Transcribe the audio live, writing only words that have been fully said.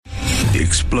The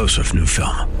explosive new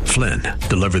film, Flynn,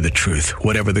 deliver the truth,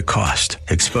 whatever the cost,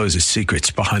 exposes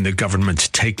secrets behind the government's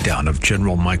takedown of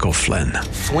General Michael Flynn.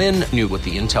 Flynn knew what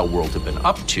the intel world had been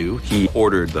up to. He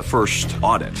ordered the first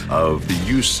audit of the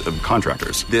use of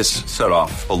contractors. This set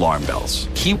off alarm bells.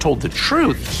 He told the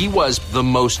truth. He was the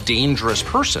most dangerous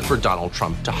person for Donald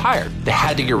Trump to hire. They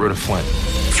had to get rid of Flynn.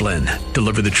 Flynn,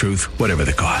 deliver the truth, whatever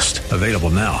the cost. Available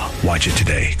now. Watch it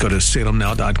today. Go to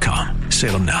salemnow.com.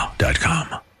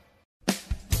 salemnow.com.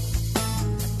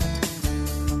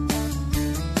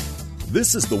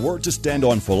 This is the Word to Stand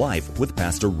On for Life with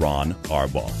Pastor Ron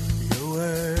Arbaugh. Your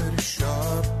word is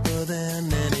sharper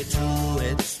than any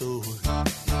two-edged sword,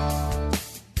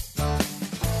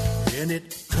 and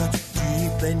it cuts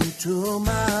deep into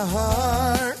my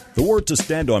heart. The Word to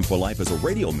Stand On for Life is a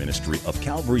radio ministry of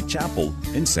Calvary Chapel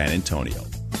in San Antonio.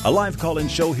 A live call-in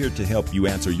show here to help you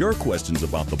answer your questions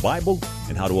about the Bible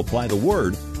and how to apply the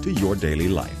Word to your daily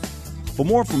life. For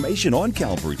more information on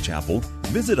Calvary Chapel,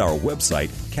 visit our website,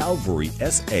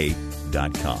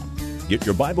 calvarysa.com. Get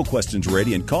your Bible questions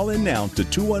ready and call in now to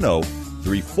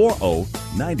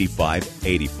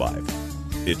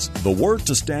 210-340-9585. It's The Word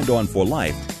to Stand On for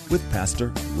Life with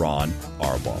Pastor Ron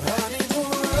Arbaugh.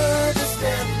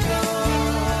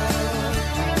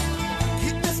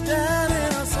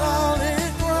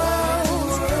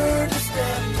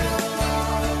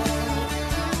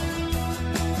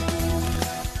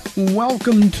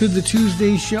 Welcome to the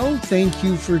Tuesday show. Thank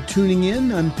you for tuning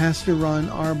in. I'm Pastor Ron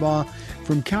Arbaugh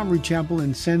from Calvary Chapel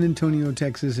in San Antonio,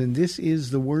 Texas, and this is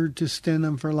the Word to Stand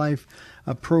On for Life,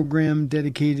 a program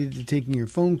dedicated to taking your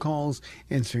phone calls,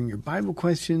 answering your Bible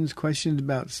questions, questions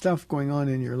about stuff going on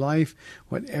in your life,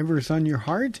 whatever's on your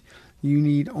heart. You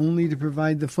need only to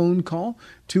provide the phone call,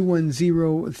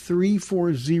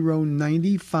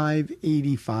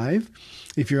 210-340-9585.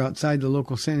 If you're outside the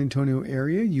local San Antonio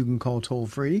area, you can call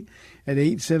toll-free at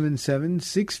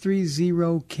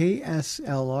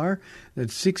 877-630-KSLR.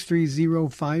 That's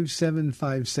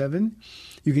 630-5757.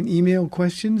 You can email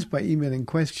questions by emailing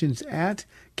questions at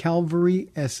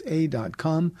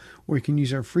calvarysa.com, or you can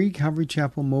use our free Calvary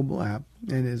Chapel mobile app.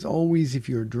 And as always, if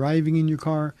you're driving in your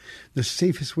car, the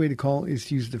safest way to call is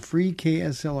to use the free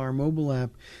KSLR mobile app.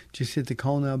 Just hit the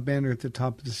Call Now banner at the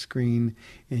top of the screen,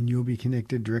 and you'll be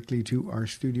connected directly to our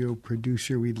studio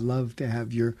producer. We'd love to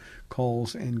have your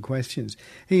calls and questions.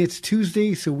 Hey, it's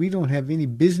Tuesday, so we don't have any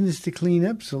business to clean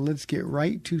up, so let's get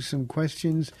right to some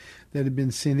questions that have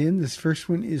been sent in. This first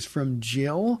one is from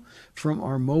Jill from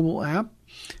our mobile app.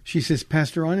 She says,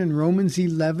 Pastor Ron, in Romans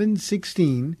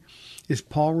 11:16, is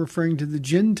Paul referring to the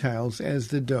Gentiles as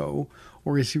the dough,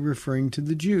 or is he referring to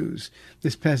the Jews?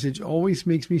 This passage always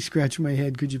makes me scratch my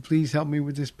head. Could you please help me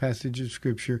with this passage of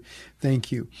Scripture?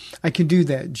 Thank you. I can do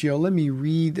that, Jill. Let me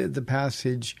read the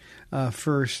passage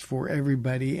first for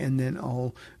everybody, and then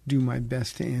I'll do my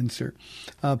best to answer.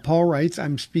 Paul writes,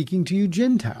 I'm speaking to you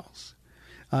Gentiles.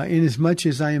 Inasmuch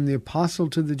as I am the apostle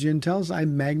to the Gentiles, I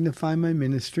magnify my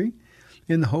ministry,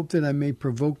 in the hope that I may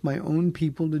provoke my own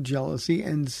people to jealousy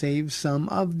and save some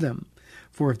of them.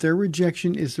 For if their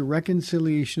rejection is the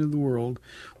reconciliation of the world,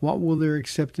 what will their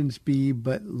acceptance be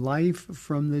but life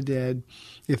from the dead?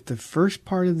 If the first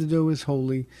part of the dough is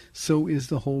holy, so is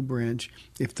the whole branch.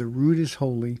 If the root is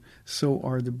holy, so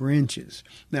are the branches.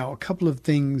 Now, a couple of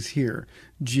things here,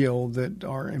 Jill, that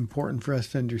are important for us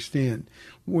to understand.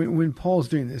 When Paul's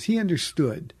doing this, he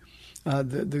understood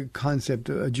the concept,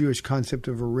 a Jewish concept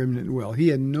of a remnant well. He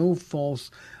had no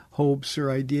false hopes or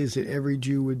ideas that every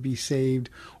Jew would be saved,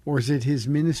 or that his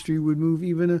ministry would move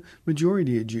even a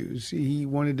majority of Jews. He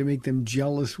wanted to make them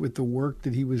jealous with the work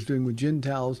that he was doing with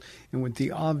Gentiles and with the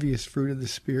obvious fruit of the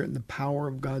Spirit and the power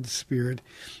of God's Spirit.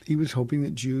 He was hoping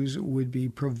that Jews would be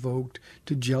provoked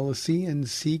to jealousy and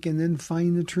seek and then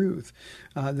find the truth.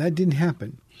 That didn't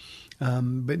happen.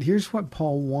 But here's what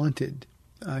Paul wanted.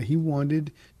 He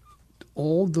wanted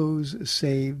all those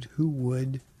saved who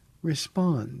would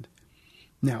respond.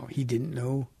 Now, he didn't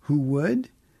know who would,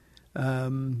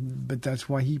 but that's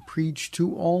why he preached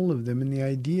to all of them. And the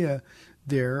idea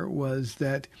there was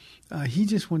that he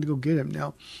just wanted to go get them.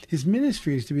 Now, his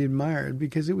ministry is to be admired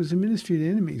because it was a ministry to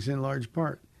enemies in large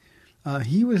part.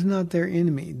 He was not their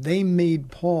enemy. They made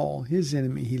Paul his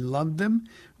enemy. He loved them.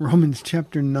 Romans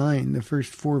chapter 9, the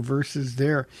first 4 verses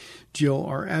there, Jill,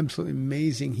 are absolutely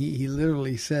amazing. He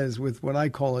literally says, with what I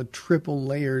call a triple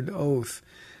layered oath,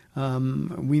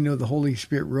 we know the Holy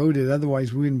Spirit wrote it,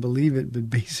 otherwise we wouldn't believe it. But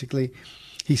basically,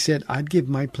 he said, I'd give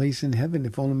my place in heaven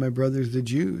if only my brothers, the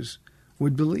Jews,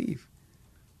 would believe.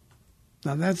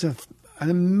 Now, that's an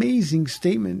amazing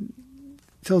statement.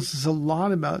 It tells us a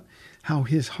lot about how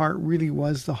his heart really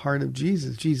was the heart of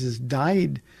Jesus. Jesus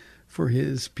died for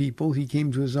his people. He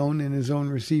came to his own, and his own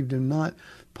received him not.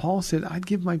 Paul said, I'd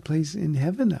give my place in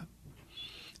heaven up.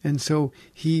 And so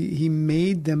he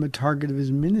made them a target of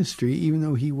his ministry, even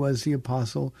though he was the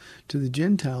apostle to the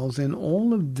Gentiles. And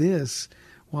all of this,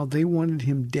 while they wanted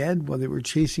him dead, while they were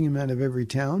chasing him out of every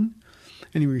town,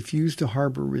 and he refused to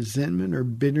harbor resentment or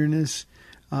bitterness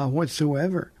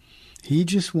whatsoever. He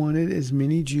just wanted as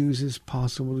many Jews as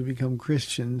possible to become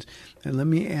Christians. And let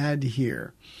me add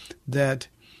here that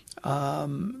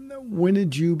when a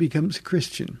Jew becomes a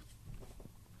Christian,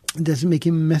 it doesn't make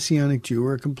him a Messianic Jew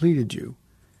or a completed Jew.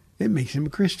 It makes him a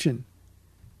Christian.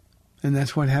 And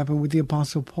that's what happened with the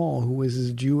Apostle Paul, who was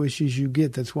as Jewish as you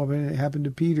get. That's what happened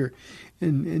to Peter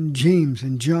and James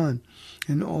and John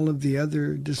and all of the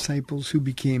other disciples who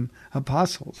became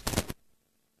apostles.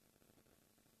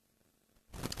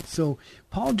 So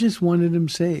Paul just wanted them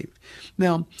saved.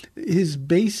 Now, his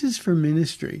basis for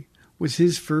ministry was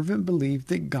his fervent belief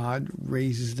that God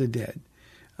raises the dead.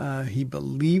 He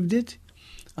believed it.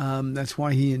 That's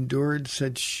why he endured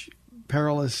such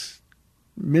perilous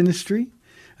ministry.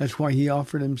 That's why he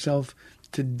offered himself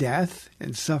to death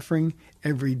and suffering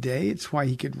every day. It's why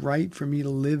he could write, for me to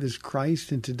live as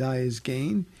Christ and to die as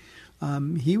gain.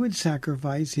 He would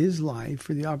sacrifice his life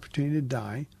for the opportunity to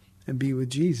die and be with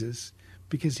Jesus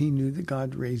because he knew that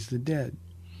God raised the dead.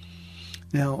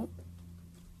 Now,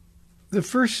 the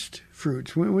first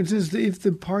fruits, when it says if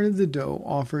the part of the dough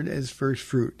offered as first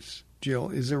fruits, Jill,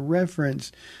 is a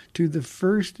reference to the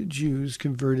first Jews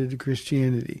converted to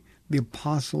Christianity, the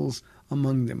apostles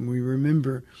among them. We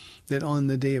remember that on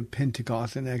the day of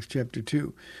Pentecost in Acts chapter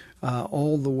 2,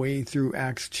 all the way through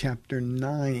Acts chapter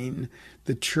 9,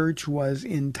 the church was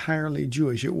entirely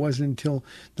Jewish. It wasn't until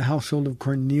the household of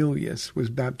Cornelius was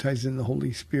baptized in the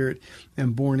Holy Spirit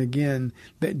and born again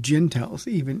that Gentiles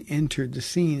even entered the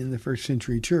scene in the first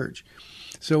century church.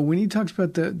 So when he talks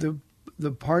about the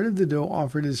part of the dough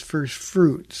offered as first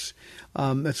fruits,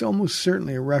 that's almost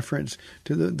certainly a reference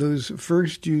to those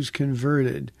first Jews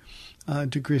converted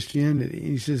to Christianity.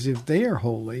 He says if they are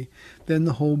holy, then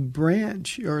the whole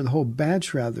branch, or the whole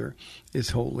batch rather,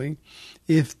 is holy.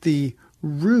 If the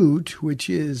root, which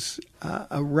is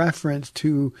a reference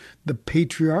to the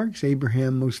patriarchs,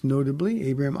 Abraham most notably,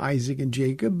 Abraham, Isaac, and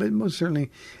Jacob, but most certainly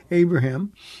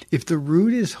Abraham, if the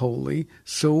root is holy,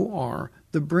 so are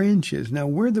the branches. Now,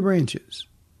 we're the branches,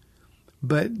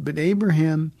 but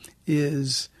Abraham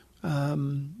is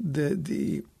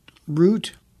the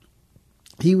root.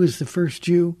 He was the first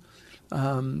Jew.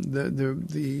 The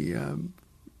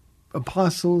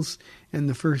apostles and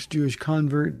the first Jewish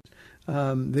convert,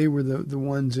 they were the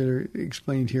ones that are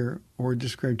explained here or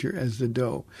described here as the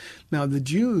dough. Now, the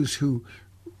Jews who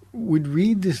would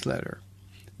read this letter,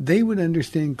 they would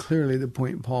understand clearly the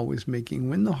point Paul was making.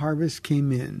 When the harvest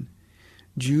came in,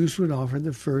 Jews would offer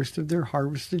the first of their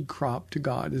harvested crop to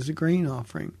God as a grain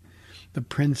offering. The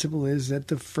principle is that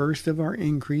the first of our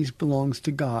increase belongs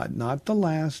to God, not the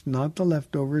last, not the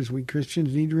leftovers. We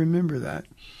Christians need to remember that.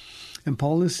 And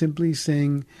Paul is simply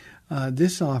saying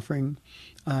this offering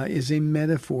is a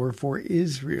metaphor for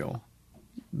Israel,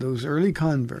 those early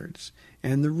converts,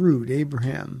 and the root,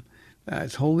 Abraham.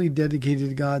 It's wholly dedicated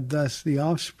to God. Thus, the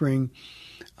offspring,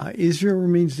 Israel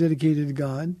remains dedicated to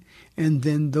God. And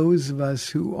then those of us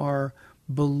who are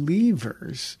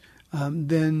believers,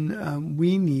 then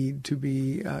we need to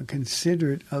be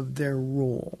considerate of their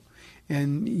role.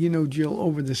 And, you know, Jill,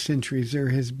 over the centuries, there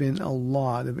has been a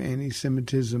lot of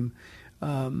anti-Semitism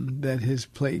that has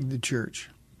plagued the church.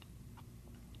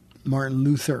 Martin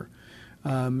Luther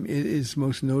is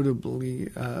most notably,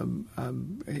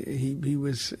 he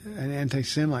was an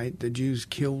anti-Semite. The Jews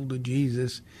killed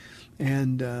Jesus,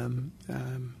 and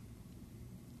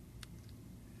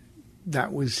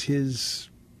that was his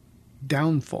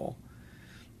downfall.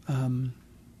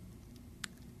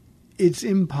 It's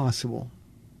impossible.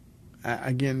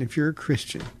 Again, if you're a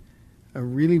Christian, a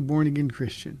really born-again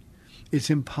Christian,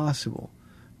 it's impossible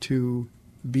to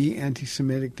be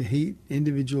anti-Semitic, to hate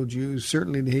individual Jews,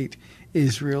 certainly to hate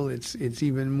Israel. It's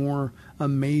even more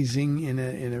amazing in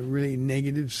a really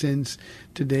negative sense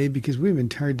today because we have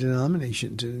entire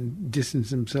denominations that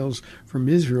distance themselves from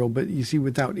Israel. But you see,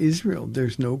 without Israel,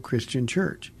 there's no Christian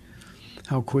church.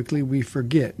 How quickly we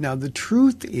forget. Now, the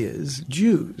truth is,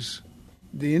 Jews,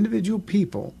 the individual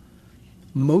people,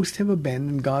 most have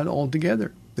abandoned God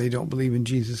altogether. They don't believe in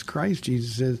Jesus Christ.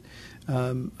 Jesus says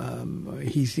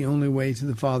he's the only way to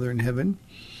the Father in heaven.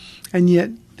 And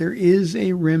yet there is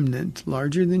a remnant,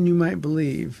 larger than you might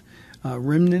believe, a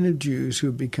remnant of Jews who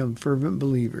have become fervent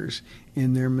believers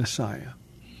in their Messiah.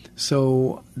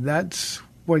 So that's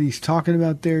what he's talking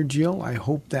about there, Jill. I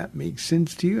hope that makes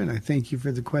sense to you, and I thank you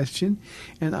for the question.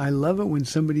 And I love it when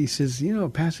somebody says, a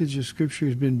passage of Scripture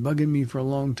has been bugging me for a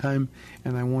long time,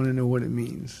 and I want to know what it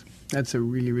means. That's a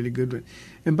really, really good one.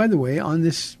 And by the way, on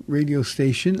this radio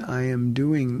station, I am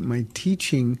doing my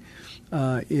teaching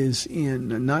is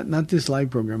in, not this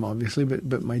live program, obviously,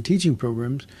 but my teaching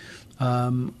programs, I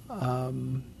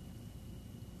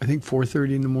think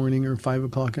 4:30 in the morning or 5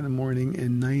 o'clock in the morning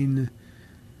and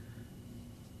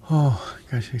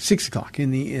 6 o'clock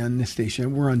on this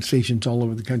station. We're on stations all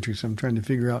over the country, so I'm trying to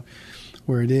figure out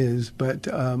where it is. But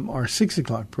our 6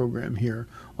 o'clock program here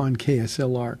on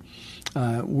KSLR,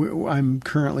 I'm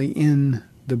currently in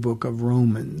the book of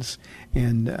Romans,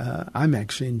 and I'm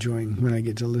actually enjoying when I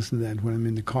get to listen to that when I'm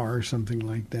in the car or something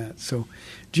like that. So,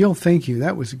 Jill, thank you.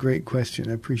 That was a great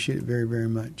question. I appreciate it very, very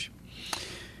much.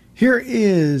 Here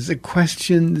is a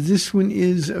question. This one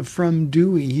is from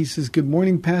Dewey. He says, "Good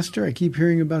morning, Pastor. I keep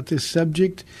hearing about this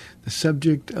subject, the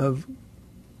subject of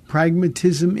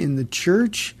pragmatism in the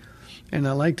church, and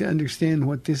I'd like to understand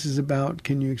what this is about.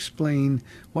 Can you explain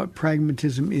what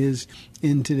pragmatism is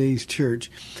in today's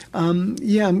church?"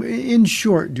 In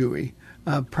short, Dewey,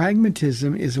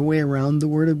 pragmatism is a way around the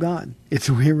Word of God. It's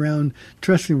a way around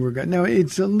trusting the Word of God. Now,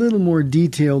 it's a little more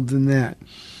detailed than that.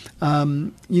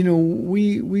 One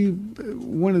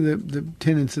of the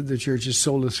tenets of the church is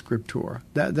sola scriptura.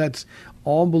 That's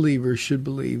all believers should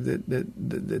believe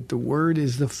that the Word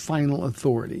is the final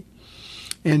authority.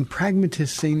 And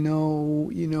pragmatists say,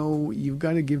 no, you've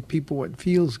got to give people what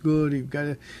feels good. You've got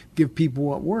to give people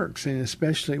what works. And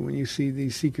especially when you see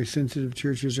these seeker-sensitive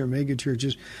churches or mega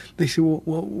churches, they say,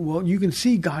 well, you can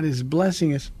see God is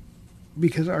blessing us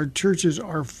because our churches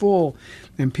are full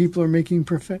and people are making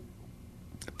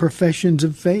professions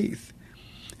of faith.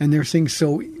 And they're saying,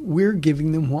 so we're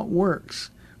giving them what works.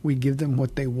 We give them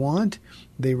what they want.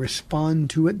 They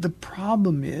respond to it. The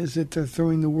problem is that they're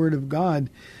throwing the Word of God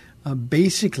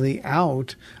basically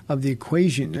out of the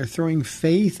equation. They're throwing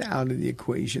faith out of the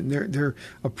equation. They're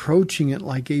approaching it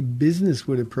like a business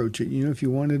would approach it. If you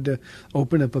wanted to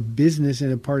open up a business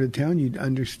in a part of town, you'd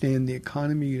understand the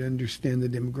economy, you'd understand the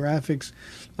demographics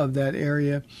of that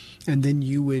area, and then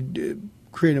you would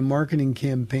create a marketing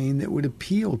campaign that would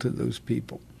appeal to those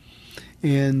people.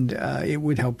 And it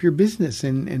would help your business.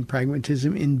 And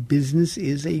pragmatism in business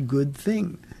is a good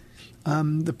thing.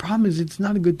 The problem is it's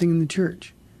not a good thing in the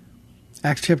church.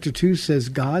 Acts chapter 2 says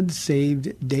God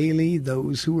saved daily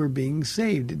those who were being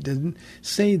saved. It doesn't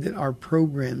say that our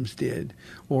programs did,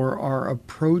 or our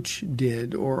approach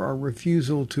did, or our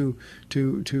refusal to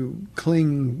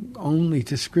cling only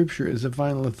to Scripture as the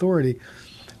final authority.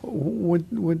 What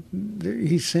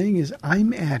he's saying is,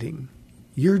 I'm adding.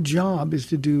 Your job is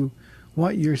to do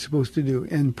what you're supposed to do.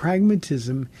 And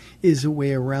pragmatism is a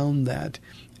way around that.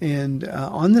 And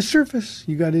on the surface,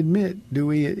 you got to admit,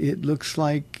 Dewey, it looks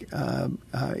like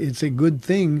it's a good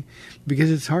thing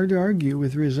because it's hard to argue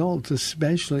with results,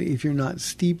 especially if you're not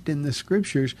steeped in the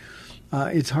Scriptures.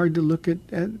 It's hard to look at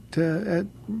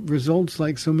results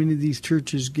like so many of these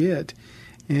churches get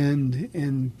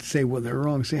and say, well, they're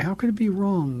wrong. Say, how could it be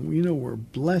wrong? We're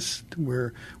blessed.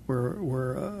 We're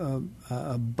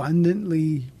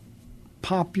abundantly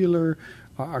popular.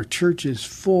 Our church is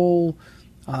full.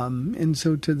 And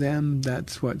so to them,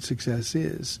 that's what success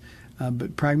is.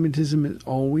 But pragmatism is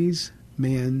always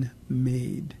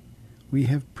man-made. We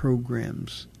have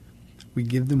programs. We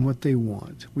give them what they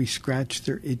want. We scratch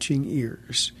their itching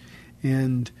ears.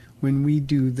 And when we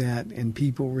do that and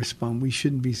people respond, we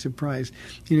shouldn't be surprised.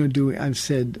 I've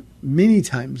said many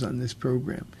times on this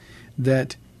program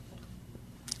that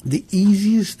the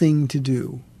easiest thing to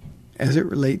do as it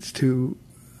relates to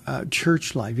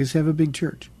church life is to have a big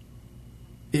church.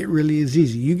 It really is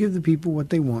easy. You give the people what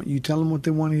they want. You tell them what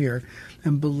they want to hear.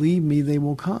 And believe me, they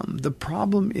will come. The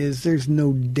problem is there's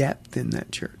no depth in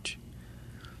that church.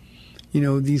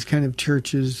 These kind of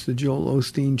churches, the Joel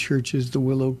Osteen churches, the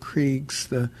Willow Creeks,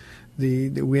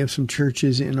 we have some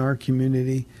churches in our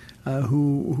community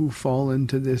who fall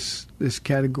into this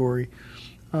category.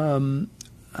 They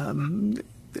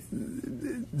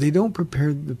don't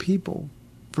prepare the people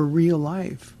for real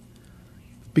life.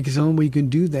 Because the only way you can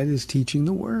do that is teaching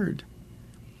the Word.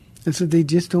 And so they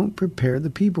just don't prepare the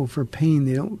people for pain.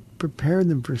 They don't prepare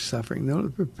them for suffering. They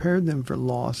don't prepare them for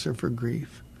loss or for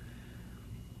grief.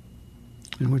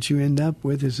 And what you end up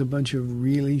with is a bunch of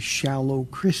really shallow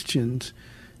Christians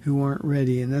who aren't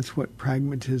ready. And that's what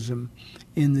pragmatism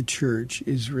in the church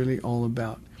is really all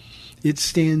about. It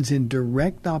stands in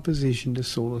direct opposition to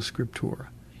sola scriptura.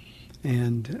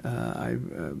 And I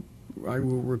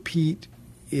will repeat,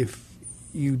 if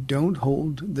you don't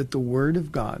hold that the Word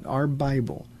of God, our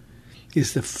Bible,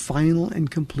 is the final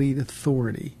and complete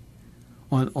authority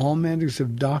on all matters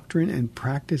of doctrine and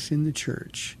practice in the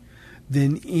church,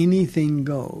 then anything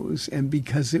goes. And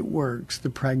because it works, the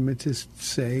pragmatists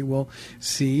say, well,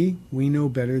 see, we know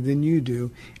better than you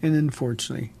do. And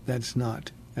unfortunately, that's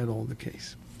not at all the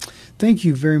case. Thank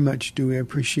you very much, Dewey. I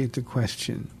appreciate the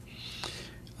question.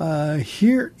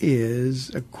 Here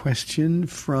is a question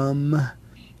from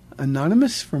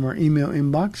Anonymous from our email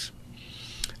inbox.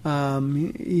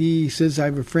 He says, I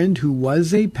have a friend who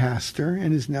was a pastor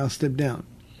and has now stepped down.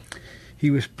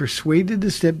 He was persuaded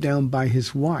to step down by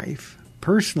his wife.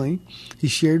 Personally, he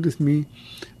shared with me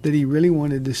that he really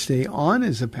wanted to stay on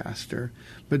as a pastor,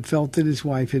 but felt that his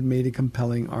wife had made a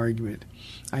compelling argument.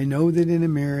 I know that in a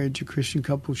marriage, a Christian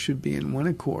couple should be in one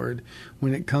accord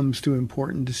when it comes to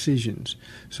important decisions.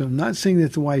 So I'm not saying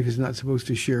that the wife is not supposed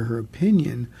to share her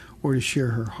opinion or to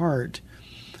share her heart.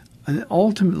 And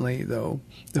ultimately, though,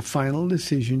 the final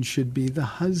decision should be the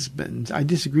husband's. I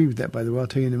disagree with that, by the way. I'll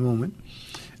tell you in a moment.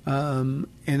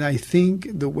 And I think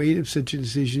the weight of such a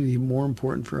decision is more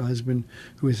important for a husband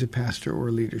who is a pastor or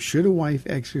a leader. Should a wife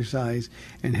exercise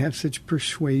and have such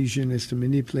persuasion as to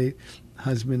manipulate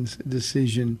husband's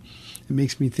decision? It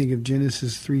makes me think of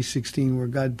Genesis 3:16, where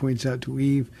God points out to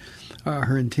Eve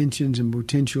her intentions and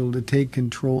potential to take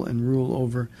control and rule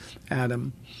over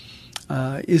Adam.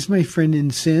 Is my friend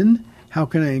in sin? How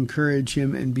can I encourage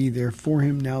him and be there for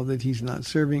him now that he's not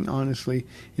serving? Honestly,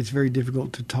 it's very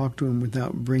difficult to talk to him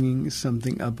without bringing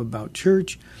something up about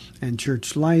church and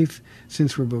church life.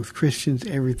 Since we're both Christians,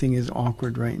 everything is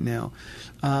awkward right now.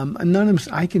 Anonymous,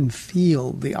 I can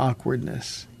feel the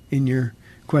awkwardness in your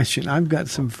question. I've got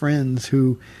some friends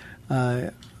who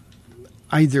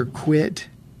either quit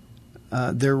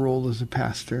their role as a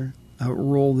pastor, a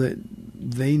role that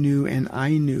they knew and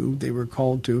I knew they were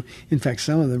called to. In fact,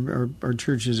 some of them are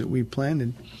churches that we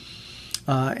planted.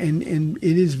 And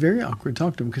it is very awkward to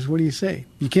talk to them, because what do you say?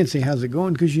 You can't say, how's it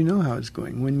going? Because you know how it's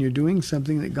going. When you're doing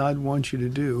something that God wants you to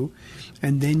do,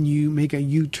 and then you make a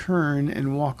U-turn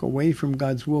and walk away from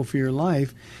God's will for your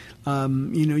life,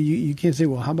 you can't say,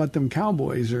 well, how about them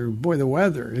Cowboys? Or, boy, the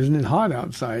weather, isn't it hot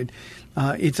outside?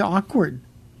 It's awkward.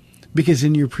 Because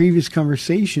in your previous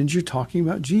conversations, you're talking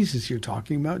about Jesus, you're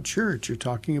talking about church, you're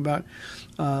talking about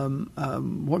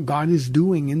what God is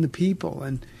doing in the people.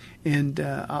 And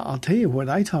I'll tell you what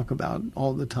I talk about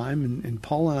all the time, and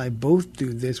Paul and I both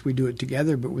do this. We do it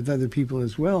together, but with other people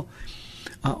as well.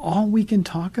 All we can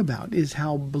talk about is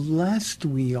how blessed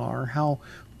we are, how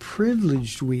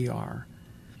privileged we are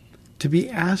to be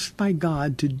asked by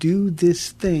God to do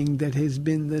this thing that has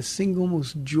been the single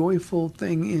most joyful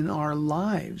thing in our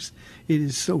lives. It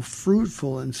is so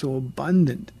fruitful and so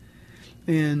abundant.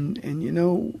 And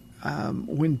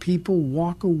when people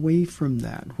walk away from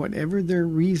that, whatever their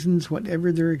reasons,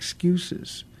 whatever their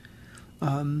excuses,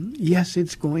 yes,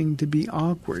 it's going to be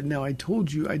awkward. Now, I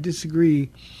told you I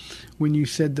disagree when you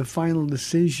said the final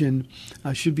decision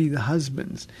should be the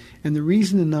husband's. And the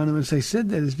reason, Anonymous, I said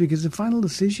that is because the final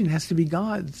decision has to be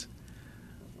God's.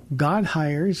 God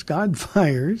hires, God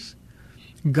fires.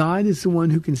 God is the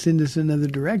one who can send us another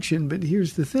direction. But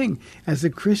here's the thing. As a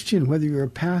Christian, whether you're a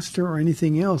pastor or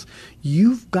anything else,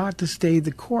 you've got to stay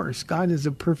the course. God has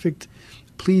a perfect,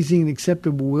 pleasing, and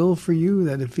acceptable will for you.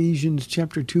 That Ephesians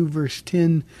chapter 2, verse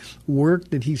 10 work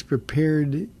that he's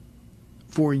prepared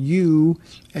for you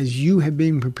as you have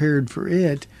been prepared for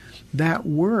it, that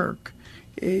work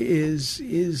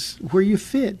is where you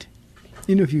fit.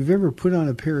 If you've ever put on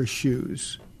a pair of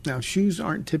shoes, now shoes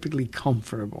aren't typically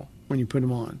comfortable when you put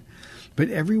them on, but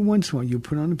every once in a while you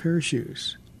put on a pair of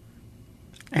shoes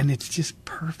and it's just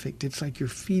perfect. It's like your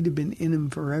feet have been in them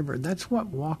forever. That's what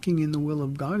walking in the will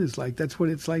of God is like. That's what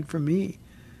it's like for me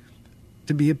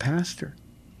to be a pastor.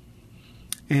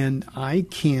 And I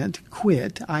can't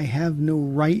quit. I have no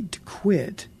right to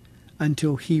quit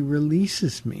until he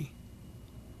releases me.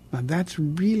 Now, that's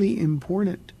really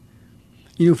important.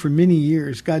 For many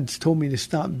years, God's told me to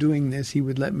stop doing this. He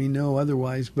would let me know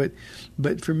otherwise. But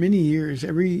for many years,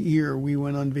 every year we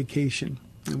went on vacation.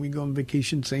 And we go on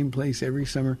vacation, same place every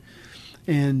summer.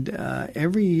 And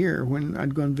every year when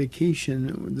I'd go on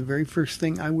vacation, the very first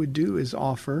thing I would do is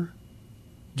offer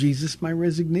Jesus my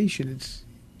resignation. It's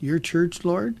your church,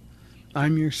 Lord.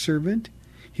 I'm your servant.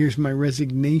 Here's my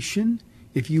resignation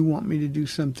if you want me to do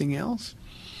something else.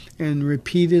 And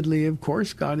repeatedly, of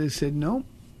course, God has said, no,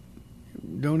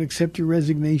 don't accept your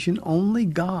resignation. Only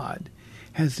God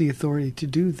has the authority to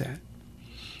do that.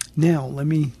 Now, let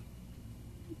me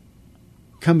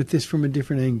come at this from a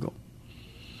different angle.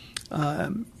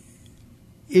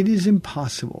 It is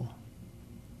impossible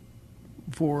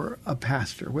for a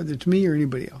pastor, whether it's me or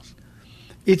anybody else,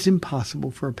 It's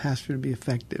impossible for a pastor to be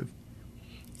effective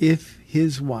if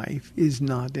his wife is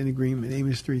not in agreement.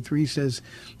 Amos 3:3 says,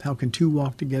 how can two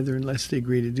walk together unless they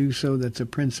agree to do so? That's a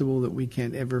principle that we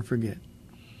can't ever forget.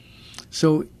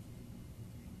 So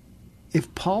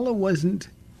if Paula wasn't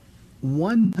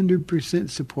 100%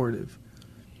 supportive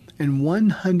and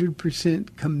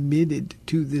 100% committed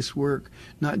to this work,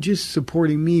 not just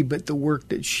supporting me, but the work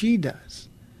that she does,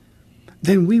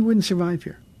 then we wouldn't survive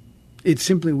here. It's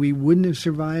simply we wouldn't have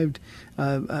survived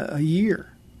a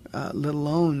year, let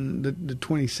alone the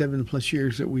 27 plus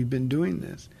years that we've been doing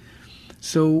this.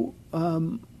 So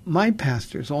my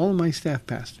pastors, all of my staff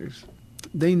pastors,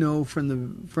 they know from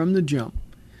the jump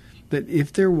that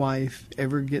if their wife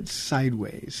ever gets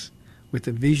sideways with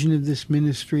the vision of this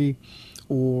ministry,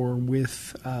 or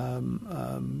with they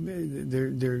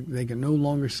can no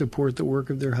longer support the work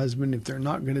of their husband, if they're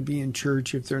not going to be in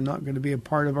church, if they're not going to be a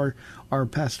part of our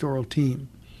pastoral team,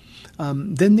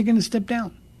 then they're going to step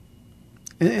down.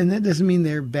 And that doesn't mean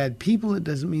they're bad people. It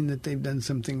doesn't mean that they've done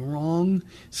something wrong.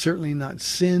 Certainly not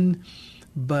sin.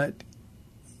 But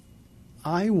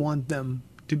I want them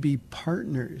to be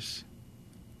partners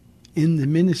in the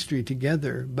ministry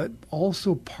together, but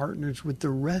also partners with the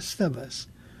rest of us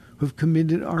who've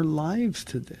committed our lives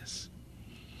to this.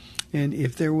 And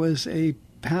if there was a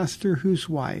pastor whose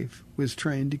wife was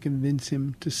trying to convince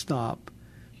him to stop,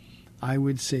 I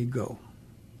would say go.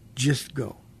 Just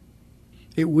go.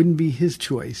 It wouldn't be his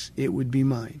choice. It would be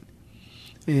mine.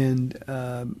 And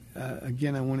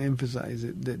again, I want to emphasize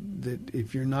it, that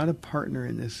if you're not a partner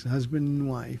in this, husband and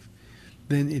wife,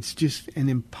 then it's just an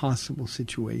impossible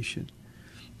situation.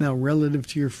 Now, relative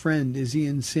to your friend, is he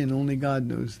in sin? Only God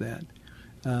knows that.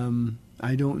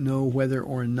 I don't know whether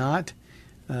or not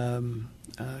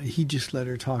he just let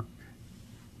her talk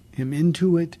him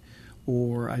into it,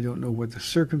 or I don't know what the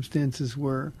circumstances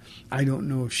were. I don't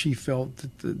know if she felt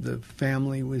that the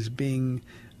family was being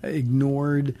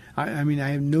ignored. I mean, I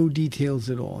have no details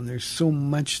at all, and there's so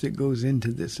much that goes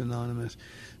into this, Anonymous.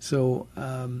 So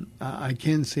I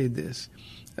can say this.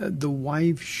 The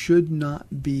wife should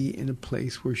not be in a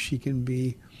place where she can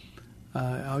be,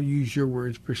 I'll use your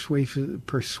words,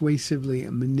 persuasively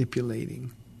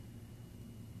manipulating.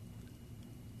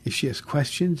 If she has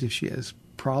questions, if she has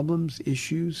problems,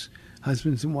 issues,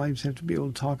 husbands and wives have to be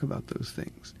able to talk about those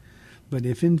things. But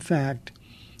if in fact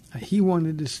he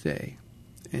wanted to stay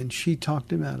and she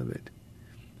talked him out of it,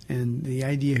 and the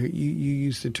idea, you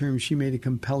used the term, she made a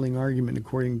compelling argument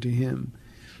according to him.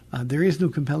 There is no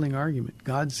compelling argument.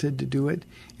 God said to do it,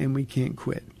 and we can't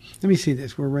quit. Let me say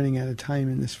this. We're running out of time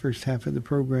in this first half of the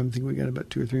program. I think we got about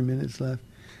 2 or 3 minutes left.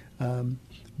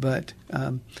 But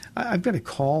I've got a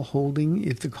call holding.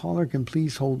 If the caller can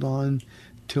please hold on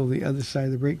till the other side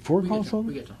of the break. 4 calls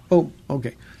holding? Oh,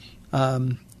 okay.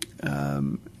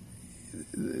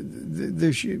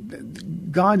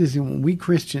 God is in one. We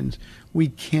Christians, we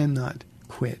cannot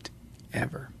quit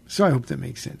ever. So I hope that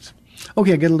makes sense.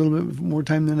 Okay, I got a little bit more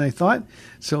time than I thought,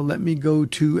 so let me go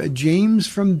to James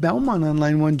from Belmont on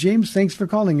line 1. James, thanks for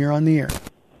calling. You're on the air.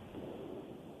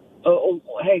 Oh,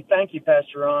 hey, thank you,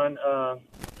 Pastor Ron.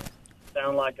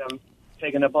 Sound like I'm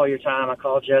taking up all your time. I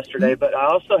called yesterday, but I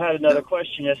also had another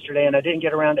question yesterday, and I didn't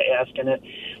get around to asking it.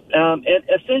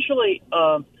 Essentially,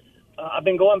 I've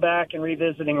been going back and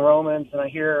revisiting Romans, and I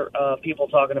hear people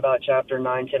talking about chapter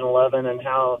 9, 10, 11, and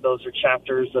how those are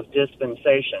chapters of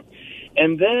dispensation.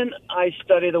 And then I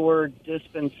study the word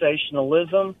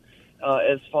dispensationalism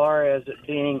as far as it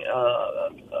being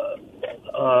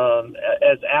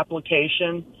as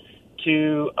application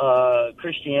to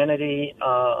Christianity,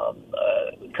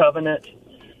 covenant.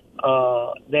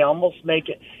 They almost make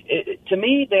it to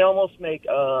me, they almost make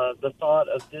the thought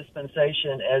of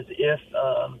dispensation as if,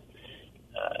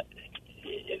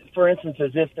 for instance,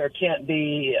 as if there can't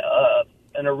be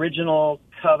an original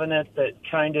covenant that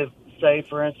kind of, say,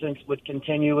 for instance, would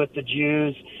continue with the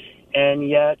Jews, and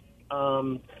yet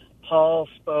Paul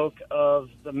spoke of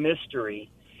the mystery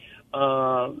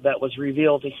that was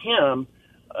revealed to him,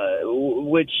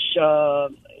 which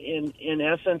in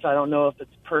essence, I don't know if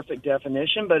it's perfect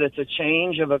definition, but it's a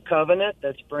change of a covenant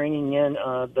that's bringing in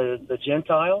the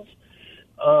Gentiles.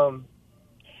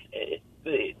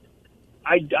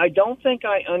 I don't think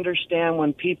I understand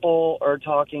when people are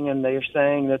talking and they're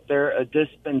saying that they're a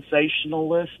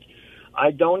dispensationalist.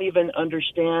 I don't even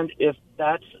understand if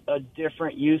that's a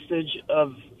different usage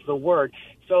of the word.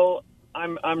 So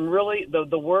I'm really,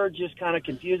 the word just kind of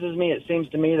confuses me. It seems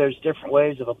to me there's different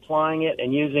ways of applying it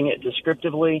and using it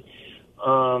descriptively.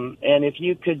 And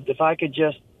if I could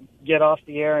just get off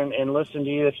the air and listen to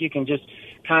you, if you can just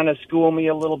kind of school me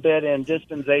a little bit in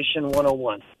Dispensation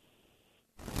 101.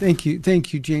 Thank you,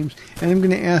 James. And I'm going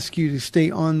to ask you to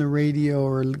stay on the radio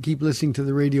or keep listening to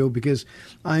the radio, because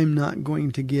I'm not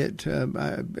going to get.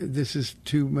 This is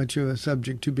too much of a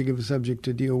subject, too big of a subject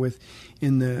to deal with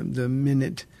in the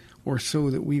minute or so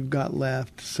that we've got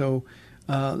left. So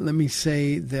let me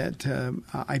say that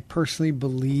I personally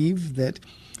believe that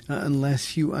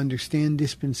unless you understand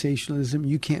dispensationalism,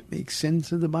 you can't make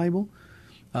sense of the Bible.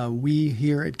 We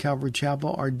here at Calvary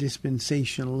Chapel are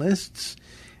dispensationalists.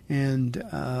 And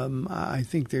I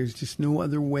think there's just no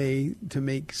other way to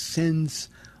make sense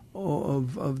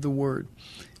of the Word.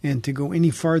 And to go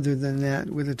any farther than that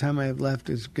with the time I have left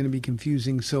is going to be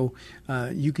confusing. So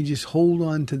you can just hold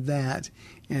on to that.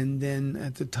 And then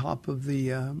at the top of the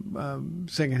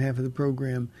second half of the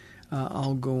program,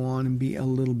 I'll go on and be a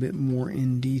little bit more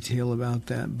in detail about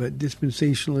that. But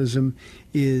dispensationalism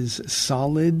is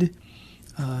solid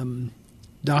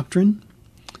doctrine.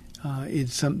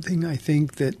 It's something I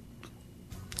think that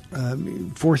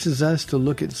forces us to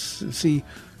look at, see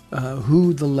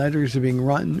who the letters are being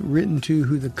written to,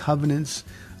 who the covenants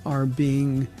are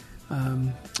being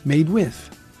made with.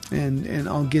 And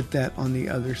I'll get that on the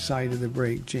other side of the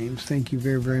break, James. Thank you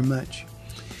very, very much.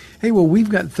 Hey, well, we've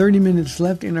got 30 minutes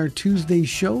left in our Tuesday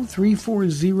show,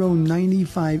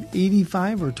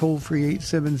 340-9585 or toll-free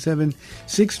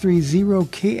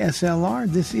 877-630-KSLR.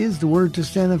 This is the Word to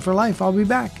Stand Up for Life. I'll be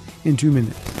back in 2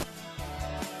 minutes.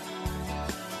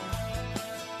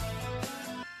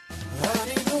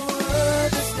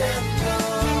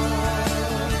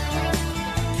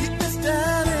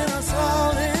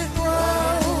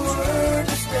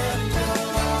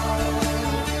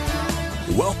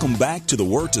 Welcome back to the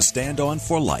Word to Stand On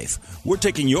for Life. We're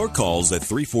taking your calls at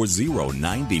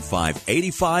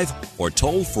 340-9585 or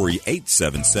toll-free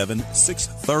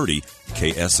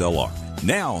 877-630-KSLR.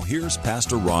 Now, here's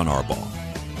Pastor Ron Arbaugh.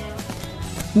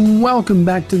 Welcome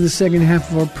back to the second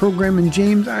half of our program. And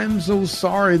James, I'm so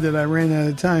sorry that I ran out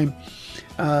of time.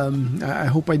 I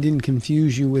hope I didn't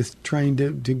confuse you with trying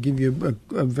to give you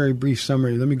a very brief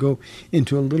summary. Let me go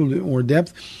into a little bit more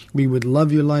depth. We would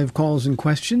love your live calls and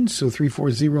questions, so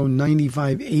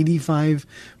 340-9585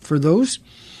 for those.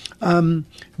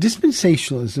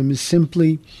 Dispensationalism is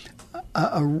simply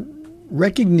a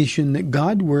recognition that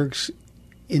God works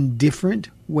in different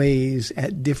ways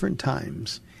at different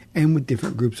times and with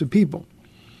different groups of people.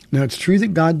 Now, it's true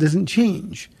that God doesn't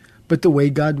change, but the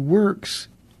way God works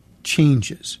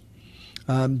changes.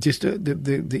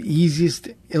 The easiest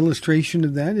illustration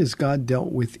of that is God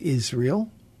dealt with Israel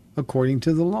according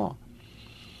to the law.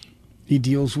 He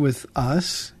deals with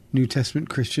us, New Testament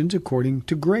Christians, according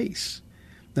to grace.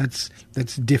 That's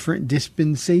different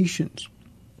dispensations.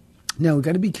 Now, we've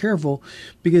got to be careful,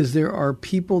 because there are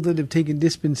people that have taken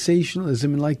dispensationalism,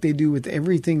 and like they do with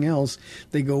everything else,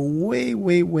 they go way,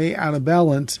 way, way out of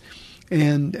balance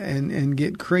and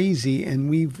get crazy. And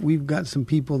we've got some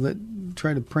people that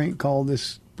try to prank call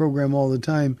this program all the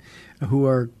time who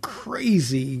are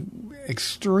crazy,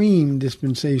 extreme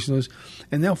dispensationalists,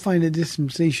 and they'll find a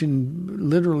dispensation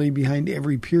literally behind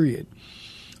every period.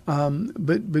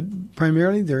 But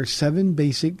primarily there are 7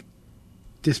 basic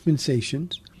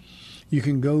dispensations. You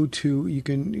can go to, you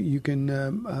can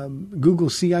Google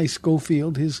C.I.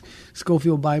 Scofield. His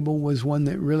Scofield Bible was one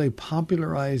that really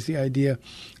popularized the idea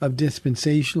of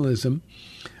dispensationalism.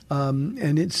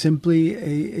 And it's simply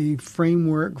a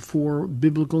framework for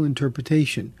biblical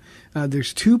interpretation.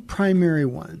 There's 2 primary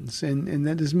ones, and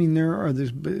that doesn't mean there are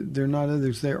others, but there are not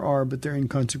others. There are, but they're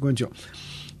inconsequential.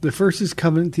 The first is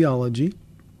covenant theology.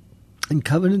 And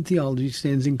covenant theology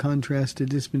stands in contrast to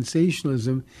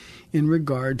dispensationalism in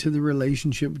regard to the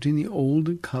relationship between the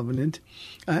Old Covenant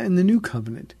and the New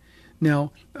Covenant.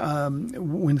 Now,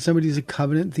 when somebody's a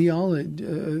covenant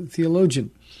theologian,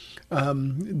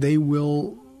 they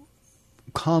will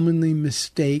commonly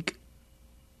mistake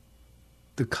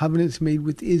the covenants made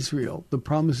with Israel, the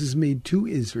promises made to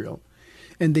Israel,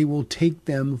 and they will take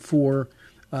them for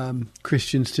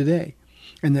Christians today.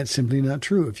 And that's simply not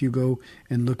true. If you go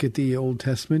and look at the Old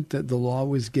Testament, that the law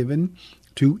was given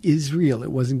to Israel.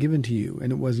 It wasn't given to you,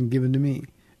 and it wasn't given to me.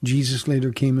 Jesus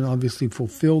later came and obviously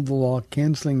fulfilled the law,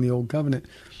 canceling the Old Covenant.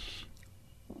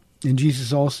 And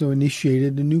Jesus also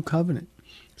initiated a new covenant.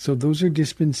 So those are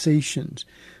dispensations.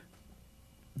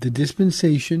 The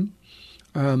dispensation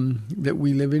that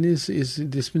we live in is a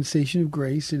dispensation of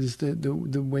grace. It is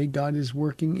the way God is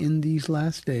working in these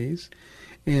last days.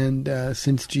 And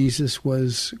since Jesus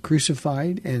was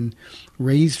crucified and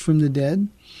raised from the dead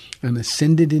and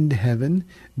ascended into heaven,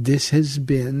 this has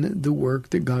been the work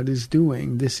that God is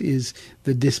doing. This is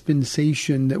the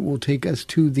dispensation that will take us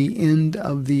to the end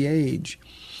of the age.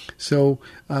 So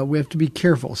we have to be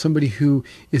careful. Somebody who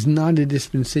is not a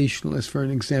dispensationalist, for an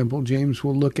example, James,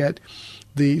 will look at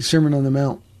the Sermon on the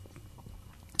Mount,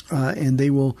 and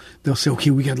they'll say, okay,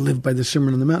 we got to live by the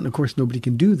Sermon on the Mount. And of course, nobody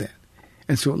can do that.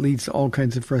 And so it leads to all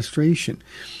kinds of frustration.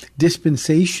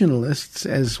 Dispensationalists,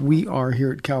 as we are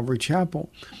here at Calvary Chapel,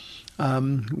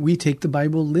 we take the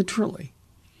Bible literally.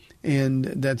 And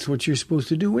that's what you're supposed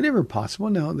to do whenever possible.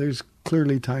 Now, there's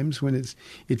clearly times when it's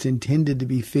intended to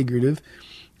be figurative,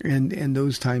 and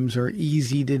those times are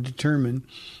easy to determine.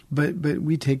 But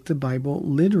we take the Bible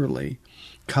literally.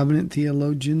 Covenant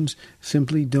theologians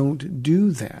simply don't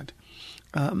do that.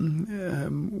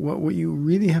 What you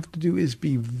really have to do is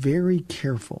be very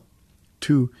careful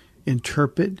to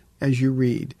interpret as you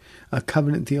read. A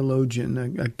covenant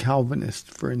theologian, a Calvinist,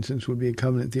 for instance, would be a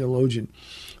covenant theologian.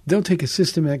 They'll take a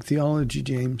systematic theology,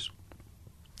 James,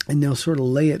 and they'll sort of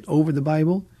lay it over the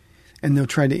Bible, and they'll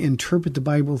try to interpret the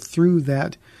Bible through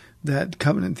that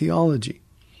covenant theology.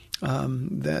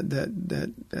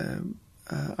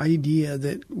 Idea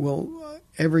that, well,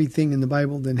 everything in the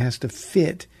Bible then has to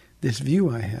fit this view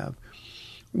I have.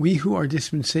 We who are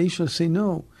dispensationalists say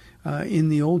no. In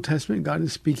the Old Testament, God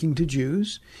is speaking to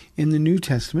Jews. In the New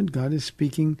Testament, God is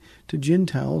speaking to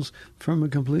Gentiles from a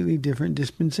completely different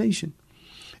dispensation.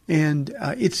 And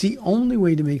it's the only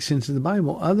way to make sense of the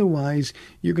Bible. Otherwise,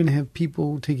 you're going to have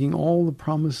people taking all the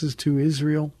promises to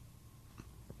Israel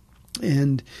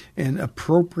and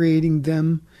appropriating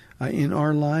them in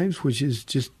our lives, which is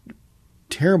just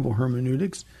terrible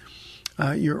hermeneutics.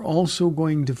 You're also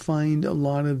going to find a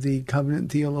lot of the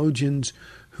covenant theologians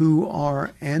who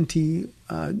are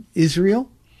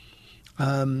anti-Israel,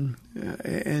 and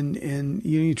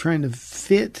you're trying to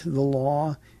fit the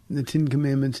law and the Ten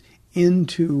Commandments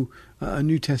into a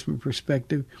New Testament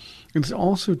perspective. It's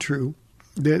also true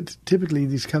that typically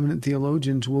these covenant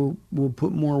theologians will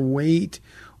put more weight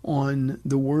on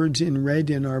the words read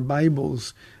in our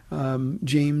Bibles.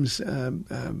 James,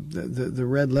 the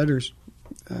red letters,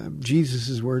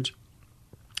 Jesus' words,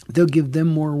 they'll give them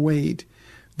more weight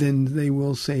than they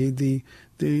will say the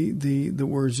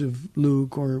words of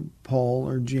Luke or Paul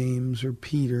or James or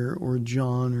Peter or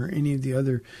John or any of the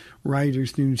other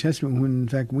writers in the New Testament, when in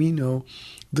fact we know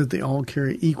that they all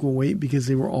carry equal weight because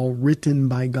they were all written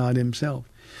by God himself.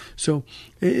 So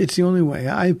it's the only way.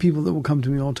 I have people that will come to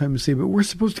me all the time and say, but we're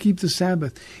supposed to keep the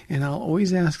Sabbath. And I'll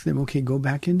always ask them, okay, go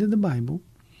back into the Bible,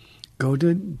 go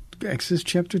to Exodus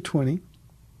chapter 20,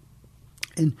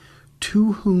 and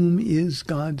to whom is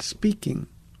God speaking?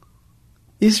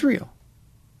 Israel.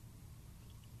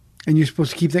 And you're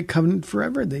supposed to keep that covenant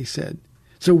forever, they said.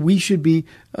 So we should be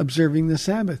observing the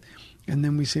Sabbath. And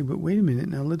then we say, but wait a minute,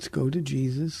 now let's go to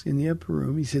Jesus in the upper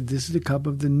room. He said, this is the cup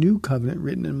of the new covenant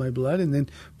written in my blood. And then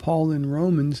Paul in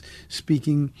Romans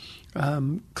speaking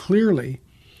clearly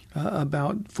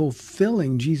about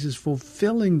Jesus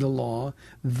fulfilling the law,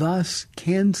 thus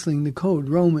canceling the code.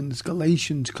 Romans,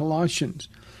 Galatians, Colossians.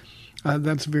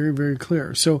 That's very, very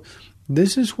clear. So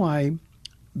this is why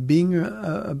being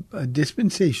a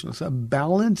dispensationalist, a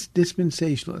balanced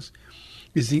dispensationalist,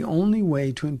 is the only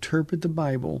way to interpret the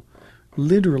Bible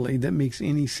literally that makes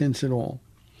any sense at all.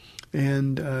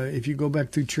 And if you go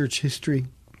back through church history,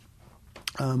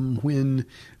 when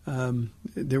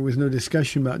there was no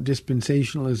discussion about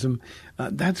dispensationalism,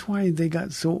 that's why they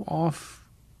got so off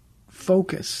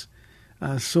focus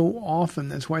so often.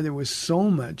 That's why there was so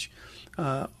much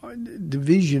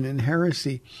division and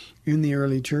heresy in the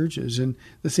early churches. And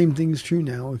the same thing is true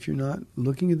now. If you're not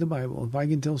looking at the Bible, if I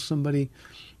can tell somebody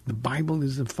the Bible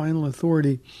is the final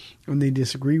authority and they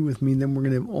disagree with me, then we're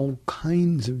going to have all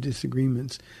kinds of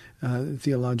disagreements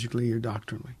theologically or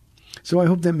doctrinally. So I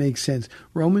hope that makes sense.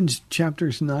 Romans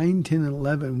chapters 9, 10, and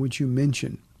 11, which you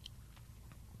mentioned,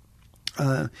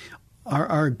 are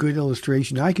a good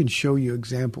illustration. I can show you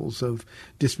examples of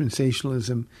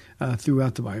dispensationalism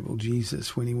throughout the Bible.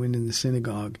 Jesus, when he went in the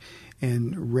synagogue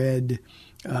and read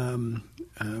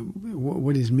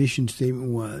what his mission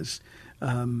statement was,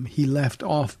 he left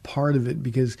off part of it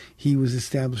because he was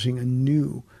establishing a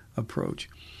new approach.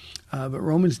 But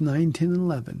Romans 9, 10, and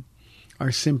 11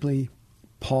 are simply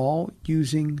Paul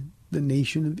using the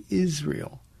nation of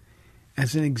Israel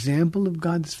as an example of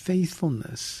God's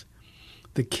faithfulness.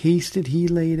 The case that he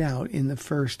laid out in the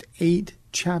first 8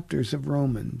 chapters of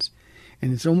Romans.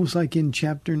 And it's almost like in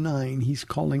chapter 9, he's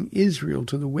calling Israel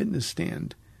to the witness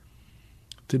stand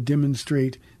to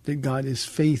demonstrate that God is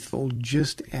faithful,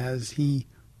 just as he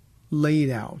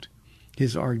laid out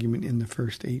his argument in the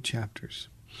first 8 chapters.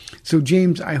 So,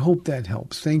 James, I hope that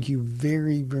helps. Thank you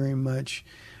very, very much.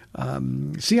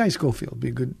 C.I. Scofield would be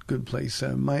a good place.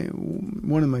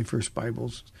 One of my first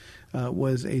Bibles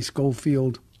was a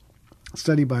Scofield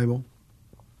study Bible.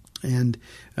 And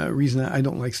reason I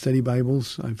don't like study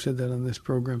Bibles, I've said that on this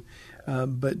program,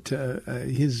 but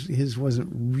his wasn't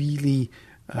really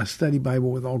a study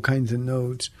Bible with all kinds of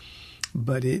notes,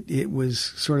 but it was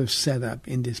sort of set up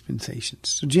in dispensations.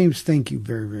 So James, thank you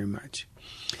very, very much.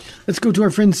 Let's go to our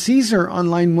friend Caesar on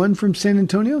line 1 from San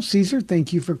Antonio. Caesar,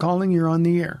 thank you for calling. You're on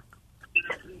the air.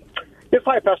 Yes,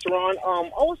 hi, Pastor Ron.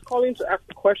 I was calling to ask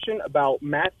a question about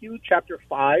Matthew chapter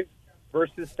 5,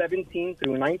 verses 17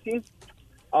 through 19.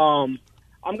 I'm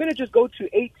going to just go to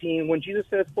 18 when Jesus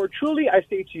says, "For truly I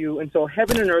say to you, until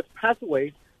heaven and earth pass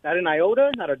away, not an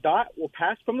iota, not a dot will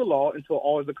pass from the law until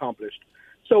all is accomplished."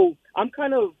 So I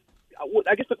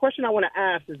guess the question I want to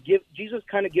ask is, Jesus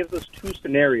kind of gives us two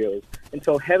scenarios: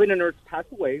 until heaven and earth pass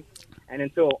away and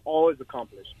until all is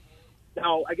accomplished.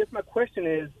 Now, I guess my question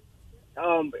is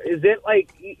it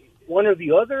like one or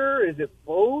the other? Is it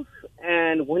both?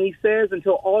 And when he says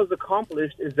until all is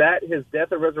accomplished, is that his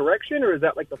death or resurrection, or is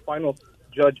that like the final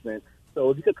judgment?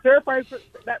 So if you could clarify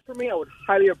that for me, I would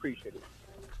highly appreciate it.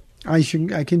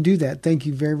 I can do that. Thank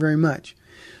you very, very much.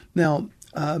 Now,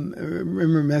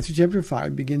 remember Matthew chapter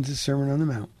 5 begins the Sermon on the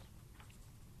Mount.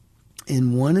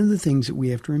 And one of the things that we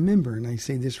have to remember, and I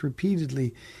say this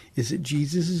repeatedly, is that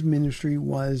Jesus' ministry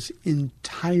was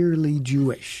entirely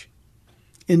Jewish.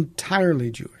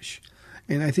 Entirely Jewish.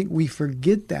 And I think we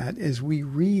forget that as we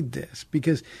read this,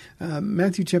 because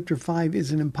Matthew chapter 5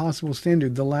 is an impossible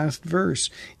standard. The last verse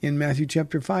in Matthew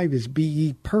chapter 5 is, "Be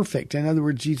ye perfect." In other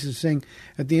words, Jesus is saying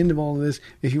at the end of all of this,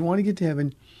 if you want to get to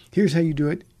heaven, here's how you do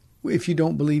it. If you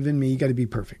don't believe in me, you got to be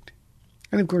perfect.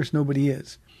 And of course, nobody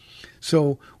is.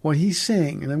 So what he's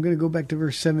saying, and I'm going to go back to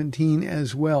verse 17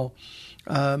 as well.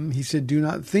 He said, "Do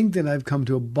not think that I've come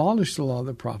to abolish the law of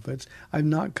the prophets. I've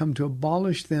not come to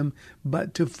abolish them,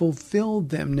 but to fulfill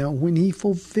them." Now, when he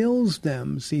fulfills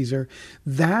them, Caesar,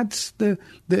 that's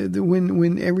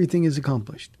when everything is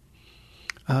accomplished.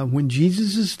 When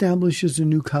Jesus establishes a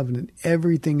new covenant,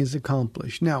 everything is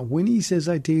accomplished. Now, when he says,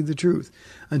 "I tell you the truth,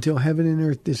 until heaven and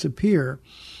earth disappear,"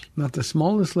 not the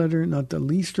smallest letter, not the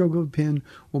least stroke of a pen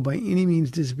will by any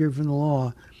means disappear from the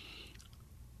law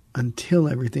until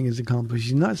everything is accomplished.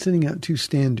 He's not setting out two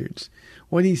standards.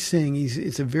 What he's saying,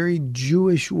 it's a very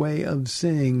Jewish way of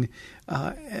saying,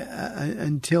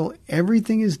 until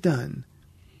everything is done,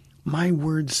 my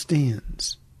word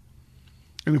stands.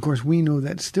 And of course, we know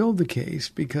that's still the case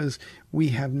because we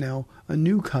have now a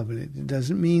new covenant. It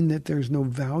doesn't mean that there's no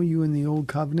value in the old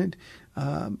covenant.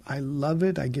 I love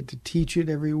it. I get to teach it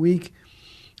every week.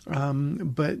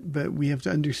 But we have to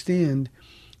understand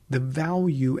the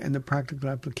value and the practical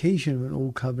application of an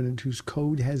old covenant whose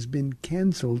code has been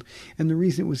canceled. And the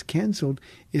reason it was canceled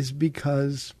is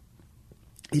because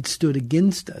it stood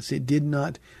against us. It did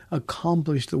not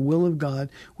accomplish the will of God,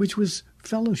 which was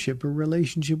fellowship or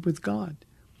relationship with God.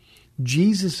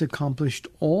 Jesus accomplished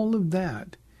all of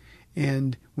that.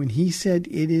 And when he said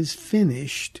it is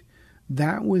finished,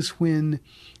 that was when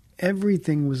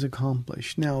everything was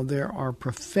accomplished. Now, there are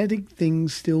prophetic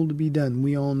things still to be done.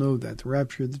 We all know that. The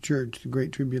rapture of the church, the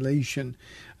Great Tribulation,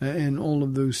 and all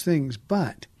of those things.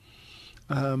 But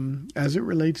as it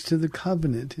relates to the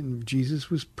covenant, and Jesus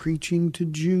was preaching to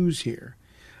Jews here,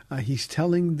 he's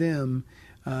telling them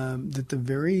that the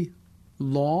very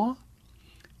law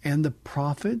and the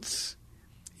prophets,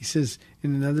 he says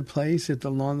in another place that the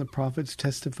law and the prophets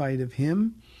testified of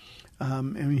him.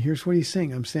 Here's what he's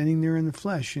saying. I'm standing there in the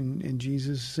flesh, and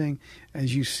Jesus is saying,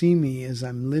 as you see me, as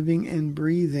I'm living and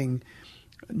breathing,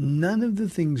 none of the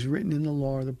things written in the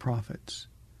law or the prophets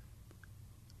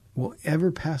will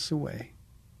ever pass away.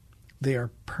 They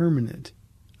are permanent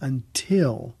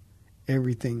until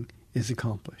everything is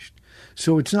accomplished.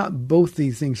 So it's not both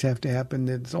these things have to happen,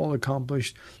 that it's all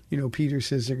accomplished. Peter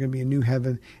says there's going to be a new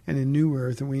heaven and a new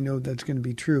earth, and we know that's going to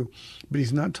be true. But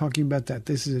he's not talking about that.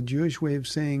 This is a Jewish way of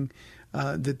saying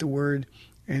that the word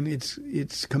and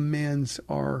its commands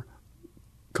are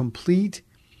complete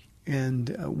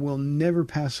and will never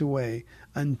pass away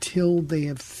until they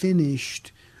have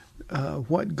finished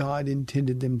what God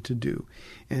intended them to do.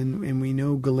 And we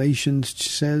know Galatians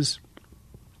says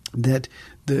that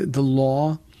the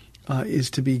law is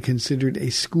to be considered a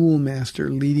schoolmaster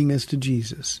leading us to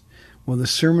Jesus. Well, the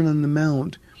Sermon on the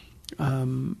Mount,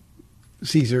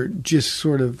 Caesar, just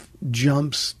sort of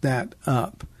jumps that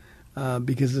up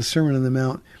because the Sermon on the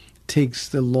Mount takes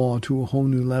the law to a whole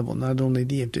new level. Not only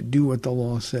do you have to do what the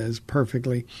law says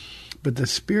perfectly, but the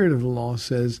spirit of the law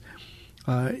says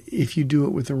if you do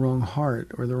it with the wrong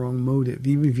heart or the wrong motive,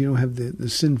 even if you don't have the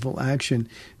sinful action,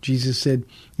 Jesus said,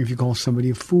 if you call somebody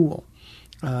a fool,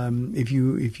 if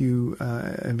you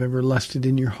have ever lusted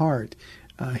in your heart,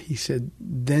 he said,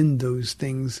 then those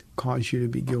things cause you to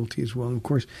be guilty as well. And of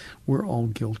course, we're all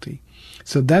guilty.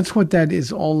 So that's what that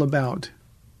is all about.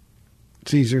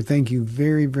 Caesar, thank you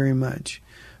very, very much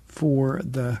for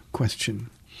the question.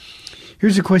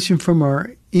 Here's a question from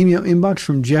our email inbox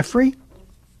from Jeffrey.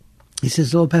 He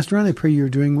says, hello, Pastor Ron, I pray you're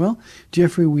doing well.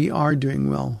 Jeffrey, we are doing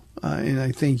well, and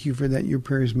I thank you for that. Your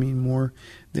prayers mean more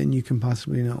than you can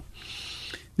possibly know.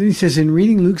 Then he says, in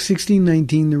reading Luke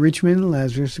 16:19, the rich man and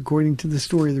Lazarus, according to the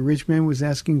story, the rich man was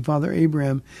asking Father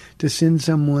Abraham to send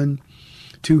someone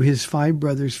to his 5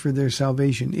 brothers for their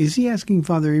salvation. Is he asking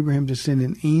Father Abraham to send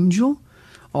an angel?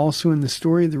 Also in the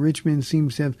story, the rich man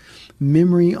seems to have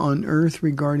memory on earth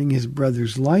regarding his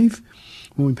brother's life.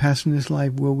 When we pass from this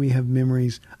life, will we have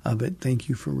memories of it? Thank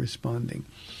you for responding.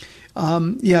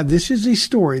 This is a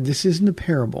story. This isn't a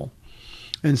parable.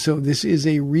 And so this is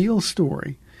a real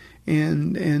story.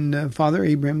 And Father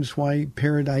Abraham's, why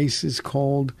paradise is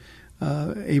called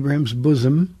Abraham's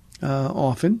bosom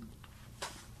often.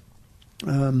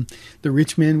 The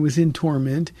rich man was in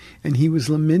torment, and he was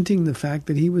lamenting the fact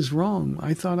that he was wrong.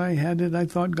 I thought I had it. I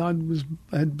thought God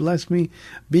had blessed me.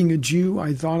 Being a Jew,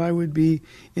 I thought I would be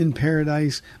in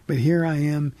paradise, but here I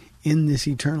am in this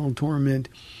eternal torment.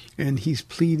 And he's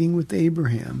pleading with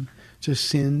Abraham to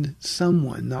send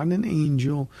someone, not an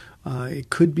angel. It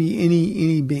could be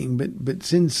any being, but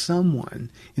send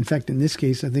someone. In fact, in this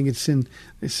case, I think it's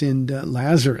send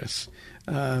Lazarus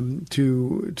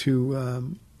to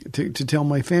tell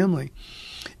my family.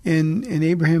 And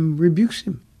Abraham rebukes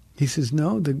him. He says,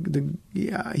 no,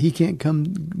 he can't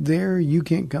come there. You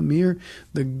can't come here.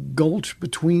 The gulch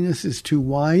between us is too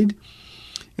wide.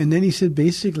 And then he said,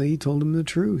 basically, he told him the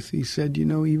truth. He said,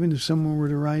 even if someone were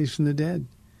to rise from the dead,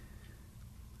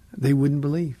 they wouldn't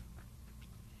believe.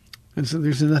 And so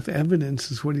there's enough evidence,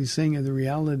 is what he's saying, of the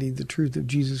reality, the truth of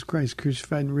Jesus Christ,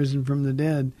 crucified and risen from the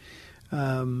dead.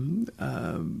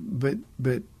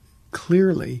 But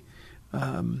clearly,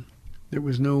 there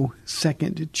was no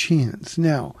second chance.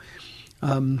 Now,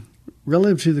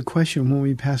 relative to the question, when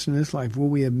we pass in this life, will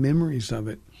we have memories of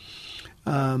it?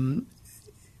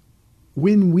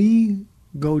 When we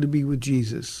go to be with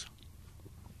Jesus,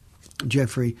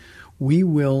 Jeffrey, we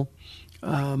will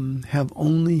have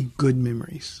only good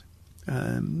memories.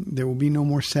 There will be no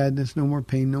more sadness, no more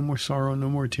pain, no more sorrow, no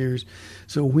more tears.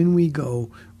 So when we go,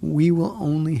 we will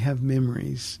only have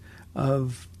memories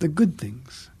of the good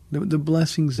things, the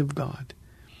blessings of God.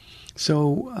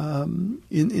 So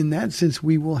in that sense,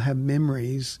 we will have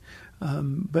memories,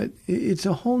 but it's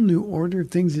a whole new order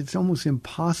of things. It's almost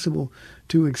impossible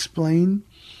to explain,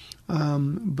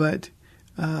 but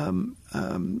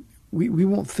we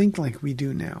won't think like we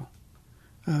do now.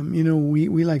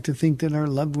 We like to think that our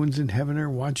loved ones in heaven are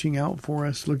watching out for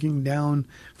us, looking down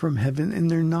from heaven, and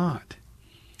they're not.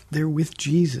 They're with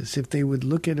Jesus. If they would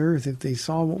look at earth, if they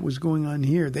saw what was going on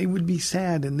here, they would be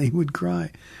sad and they would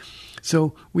cry.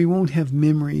 So we won't have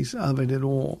memories of it at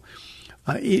all.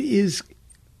 It is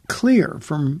clear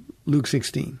from Luke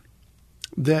 16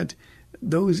 that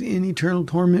those in eternal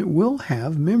torment will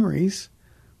have memories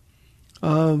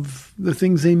of the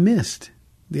things they missed,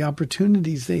 the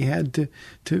opportunities they had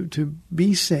to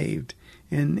be saved,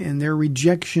 and their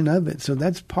rejection of it. So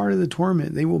that's part of the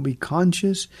torment. They will be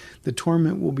conscious. The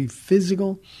torment will be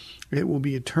physical. It will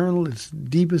be eternal. It's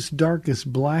deepest,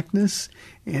 darkest blackness,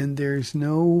 and there's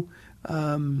no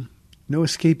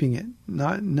escaping it.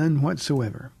 None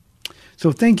whatsoever.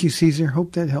 So thank you, Caesar.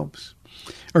 Hope that helps.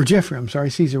 Or Jeffrey, I'm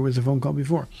sorry. Caesar was a phone call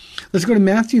before. Let's go to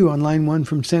Matthew on line 1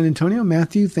 from San Antonio.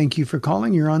 Matthew, thank you for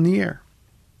calling. You're on the air.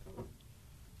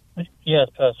 Yes,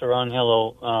 Pastor Ron.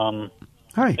 Hello.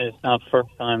 Hi. It's not the first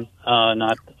time,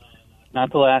 not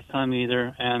the last time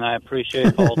either, and I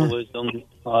appreciate all the wisdom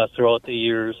throughout the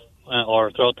years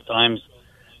or throughout the times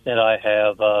that I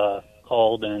have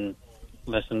called and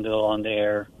listened to on the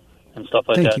air and stuff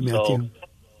like that. Thank you, Matthew.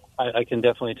 So I can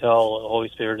definitely tell the Holy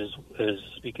Spirit is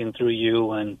speaking through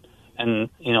you and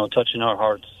touching our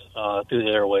hearts through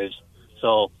the airwaves.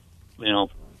 So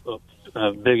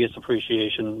biggest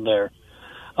appreciation there.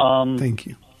 Thank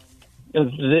you.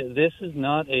 This is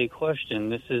not a question.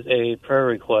 This is a prayer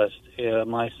request.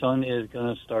 My son is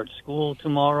going to start school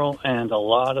tomorrow, and a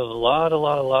lot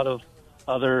of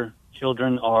other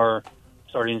children are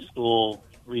starting school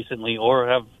recently or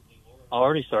have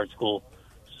already started school.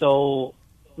 So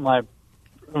my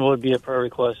would be a prayer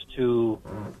request to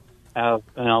have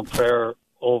prayer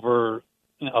over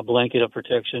a blanket of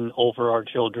protection over our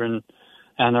children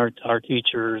and our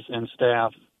teachers and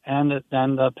staff and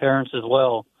the parents as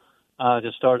well.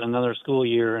 To start another school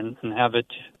year and have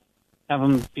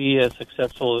them be a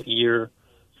successful year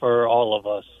for all of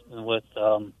us with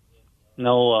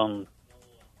no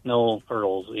no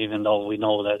hurdles, even though we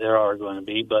know that there are going to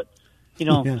be. But,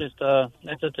 just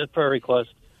that's a prayer request,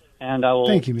 and I will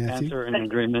Thank you, Matthew. answer in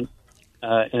agreement,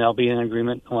 and I'll be in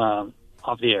agreement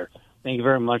off the air. Thank you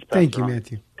very much, Pastor Thank you, Ron.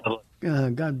 Matthew.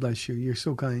 God bless you. You're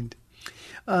so kind.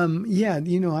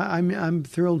 I'm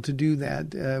thrilled to do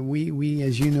that. We,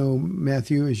 as you know,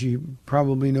 Matthew, as you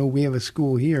probably know, we have a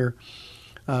school here.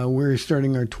 We're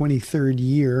starting our 23rd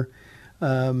year.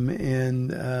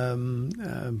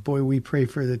 Boy, we pray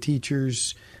for the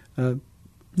teachers,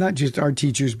 not just our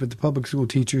teachers, but the public school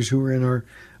teachers who are in our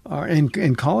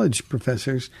and college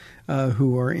professors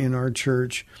who are in our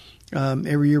church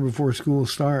every year before school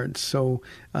starts. So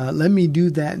let me do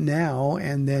that now,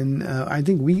 and then I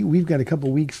think we've got a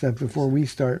couple weeks left before we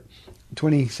start.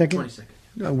 22nd?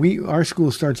 22nd. Our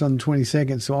school starts on the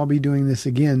 22nd, so I'll be doing this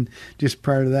again just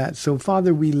prior to that. So,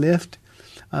 Father, we lift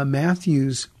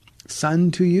Matthew's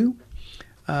son to you,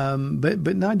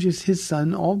 but not just his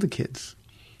son, all the kids.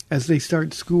 As they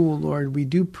start school, Lord, we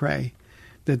do pray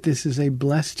that this is a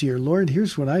blessed year. Lord,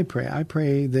 here's what I pray. I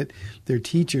pray that their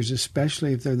teachers,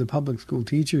 especially if they're the public school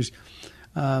teachers,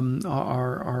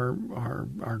 are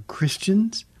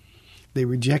Christians. They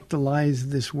reject the lies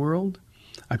of this world.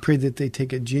 I pray that they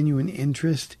take a genuine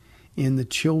interest in the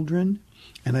children,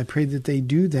 and I pray that they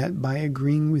do that by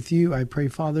agreeing with you. I pray,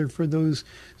 Father, for those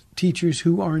teachers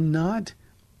who are not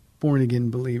born-again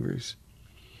believers.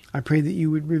 I pray that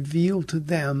you would reveal to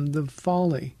them the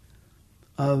folly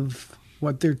of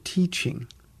what they're teaching,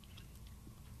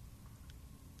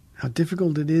 how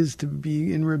difficult it is to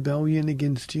be in rebellion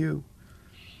against you.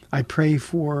 I pray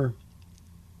for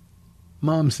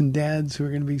moms and dads who are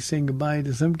going to be saying goodbye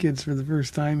to some kids for the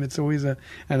first time. It's always an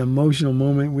emotional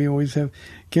moment. We always have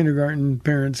kindergarten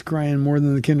parents crying more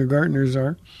than the kindergartners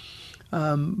are.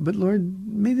 But Lord,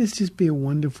 may this just be a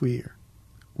wonderful year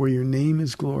where your name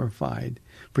is glorified.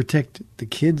 Protect the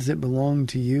kids that belong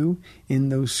to you in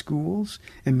those schools,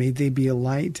 and may they be a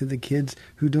light to the kids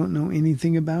who don't know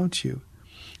anything about you.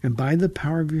 And by the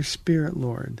power of your Spirit,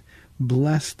 Lord,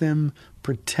 bless them,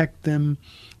 protect them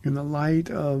in the light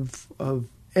of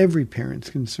every parent's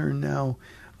concern now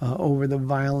over the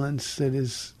violence that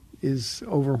is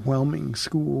overwhelming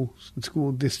school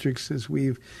districts as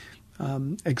we've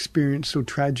experienced so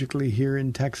tragically here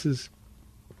in Texas.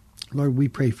 Lord, we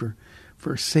pray for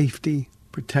safety,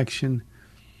 protection,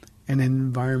 and an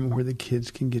environment where the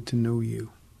kids can get to know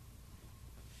you.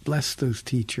 Bless those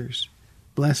teachers,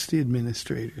 bless the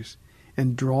administrators,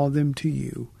 and draw them to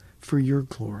you for your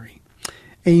glory.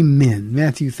 Amen.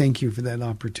 Matthew, thank you for that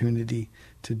opportunity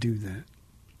to do that.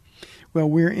 Well,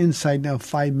 we're inside now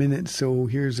 5 minutes, so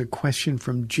here's a question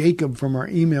from Jacob from our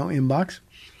email inbox.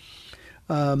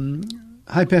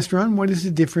 Hi, Pastor Ron. What is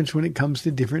the difference when it comes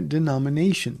to different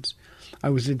denominations? I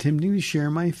was attempting to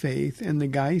share my faith, and the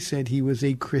guy said he was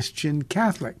a Christian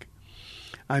Catholic.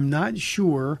 I'm not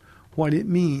sure what it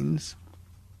means.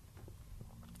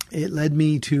 It led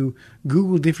me to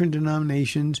Google different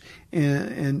denominations,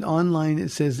 and online it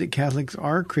says that Catholics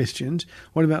are Christians.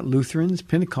 What about Lutherans,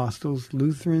 Pentecostals,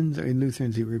 Lutherans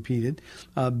he repeated,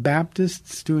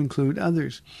 Baptists to include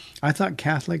others? I thought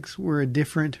Catholics were a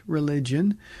different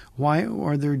religion. Why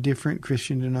are there different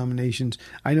Christian denominations?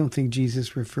 I don't think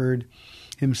Jesus referred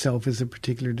himself as a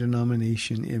particular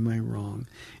denomination. Am I wrong?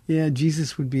 Yeah,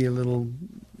 Jesus would be a little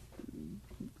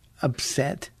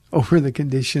upset over the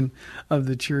condition of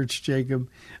the church, Jacob.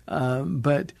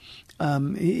 But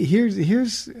here's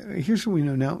what we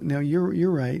know. Now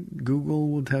you're right. Google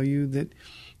will tell you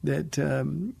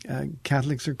that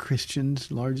Catholics are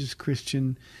Christians, largest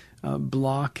Christian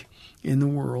bloc in the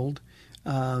world.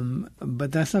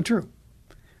 But that's not true.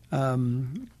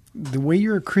 The way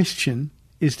you're a Christian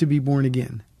is to be born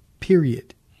again,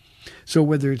 period. So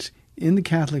whether it's in the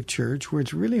Catholic Church, where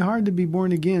it's really hard to be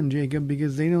born again, Jacob,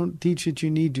 because they don't teach that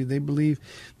you need to. They believe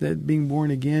that being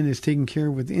born again is taken care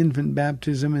of with infant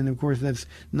baptism, and of course that's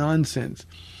nonsense.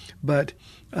 But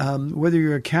whether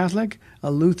you're a Catholic, a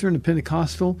Lutheran, a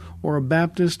Pentecostal, or a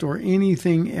Baptist, or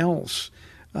anything else,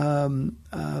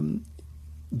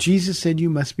 Jesus said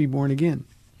you must be born again.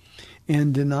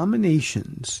 And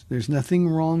denominations, there's nothing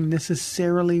wrong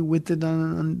necessarily with the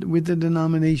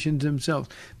denominations themselves.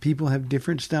 People have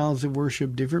different styles of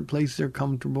worship, different places they're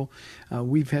comfortable.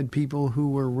 We've had people who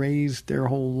were raised their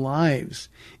whole lives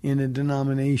in a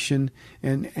denomination,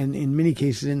 and in many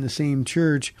cases in the same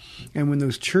church. And when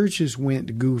those churches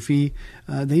went goofy,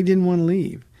 they didn't want to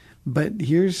leave. But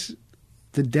here's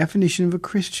the definition of a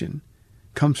Christian.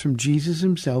 Comes from Jesus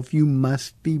himself. You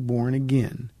must be born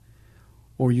again,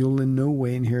 or you'll in no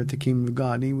way inherit the kingdom of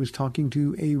God. And he was talking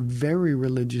to a very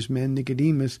religious man,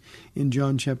 Nicodemus, in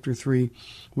John chapter 3,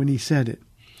 when he said it.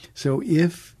 So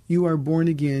if you are born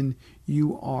again,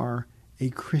 you are a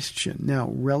Christian. Now,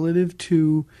 relative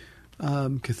to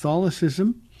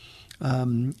Catholicism,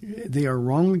 they are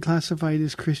wrongly classified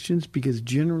as Christians because,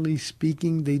 generally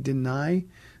speaking, they deny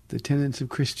the tenets of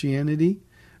Christianity.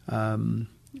 They've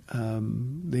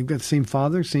got the same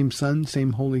Father, same Son,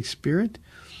 same Holy Spirit,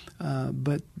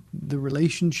 but the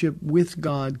relationship with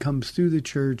God comes through the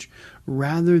church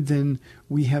rather than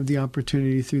we have the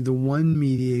opportunity through the one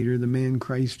mediator, the man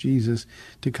Christ Jesus,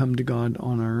 to come to God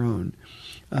on our own.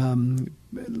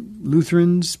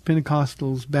 Lutherans,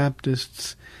 Pentecostals,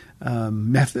 Baptists,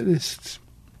 Methodists,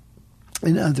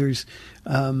 and others,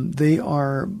 they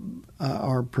are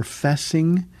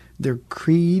professing their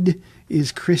creed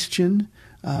is Christian,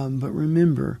 but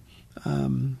remember,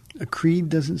 a creed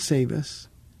doesn't save us.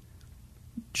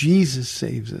 Jesus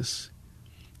saves us,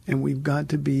 and we've got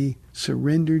to be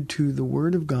surrendered to the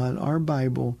Word of God, our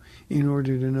Bible, in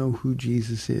order to know who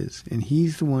Jesus is. And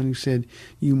He's the one who said,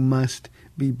 you must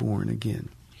be born again.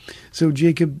 So,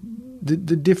 Jacob, the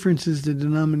differences, the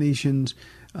denominations,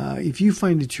 if you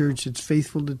find a church that's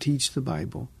faithful to teach the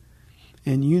Bible,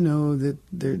 and you know that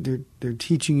they're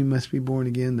teaching you must be born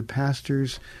again, the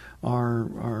pastors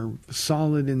are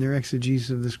solid in their exegesis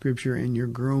of the Scripture, and you're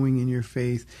growing in your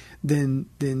faith, then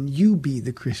you be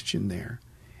the Christian there,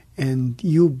 and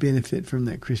you'll benefit from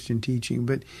that Christian teaching.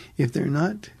 But if they're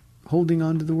not holding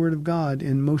on to the Word of God,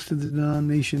 and most of the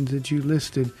denominations that you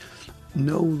listed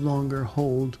no longer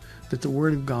hold that the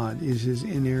Word of God is His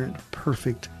inerrant,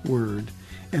 perfect Word,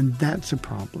 and that's a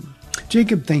problem.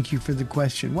 Jacob, thank you for the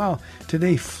question. Wow,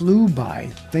 today flew by.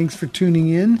 Thanks for tuning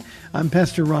in. I'm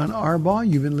Pastor Ron Arbaugh.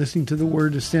 You've been listening to The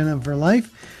Word to Stand Up for Life.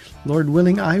 Lord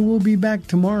willing, I will be back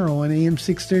tomorrow on AM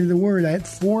 630 The Word at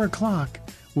 4 o'clock.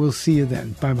 We'll see you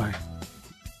then. Bye-bye.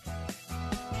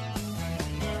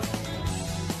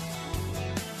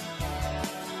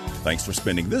 Thanks for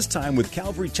spending this time with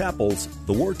Calvary Chapel's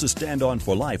The Word to Stand On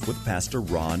for Life with Pastor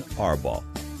Ron Arbaugh.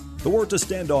 The Word to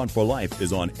Stand On for Life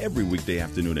is on every weekday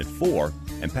afternoon at 4,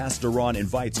 and Pastor Ron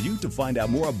invites you to find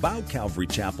out more about Calvary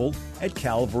Chapel at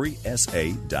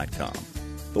calvarysa.com.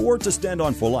 The Word to Stand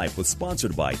On for Life was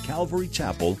sponsored by Calvary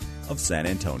Chapel of San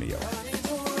Antonio.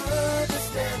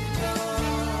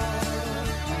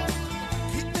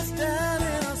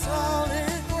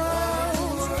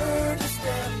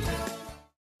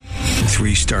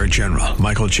 Three-star General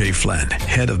Michael J. Flynn,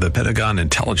 head of the Pentagon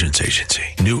Intelligence Agency,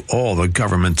 knew all the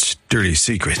government's dirty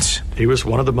secrets. He was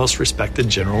one of the most respected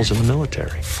generals in the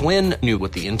military. Flynn knew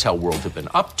what the intel world had been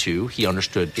up to. He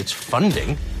understood its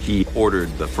funding. He ordered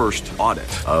the first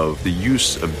audit of the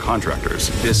use of contractors.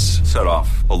 This set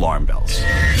off alarm bells.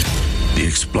 The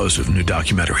explosive new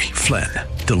documentary, Flynn,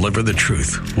 Deliver the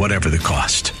Truth, Whatever the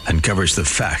Cost, uncovers the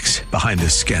facts behind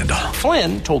this scandal.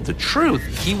 Flynn told the truth.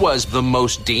 He was the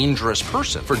most dangerous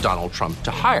person for Donald Trump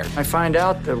to hire. I find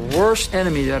out the worst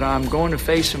enemy that I'm going to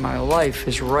face in my life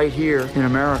is right here in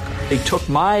America. They took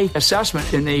my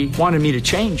assessment and they wanted me to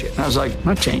change it. And I was like, I'm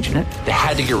not changing it. They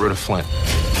had to get rid of Flynn.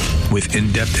 With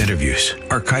in-depth interviews,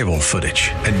 archival footage,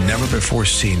 and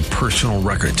never-before-seen personal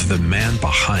records of the man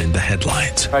behind the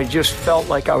headlines. I just felt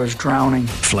like I was drowning.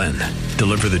 Flynn,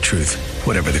 Deliver the Truth,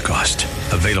 Whatever the Cost.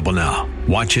 Available now.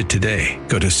 Watch it today.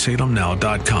 Go to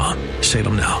salemnow.com.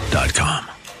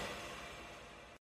 salemnow.com.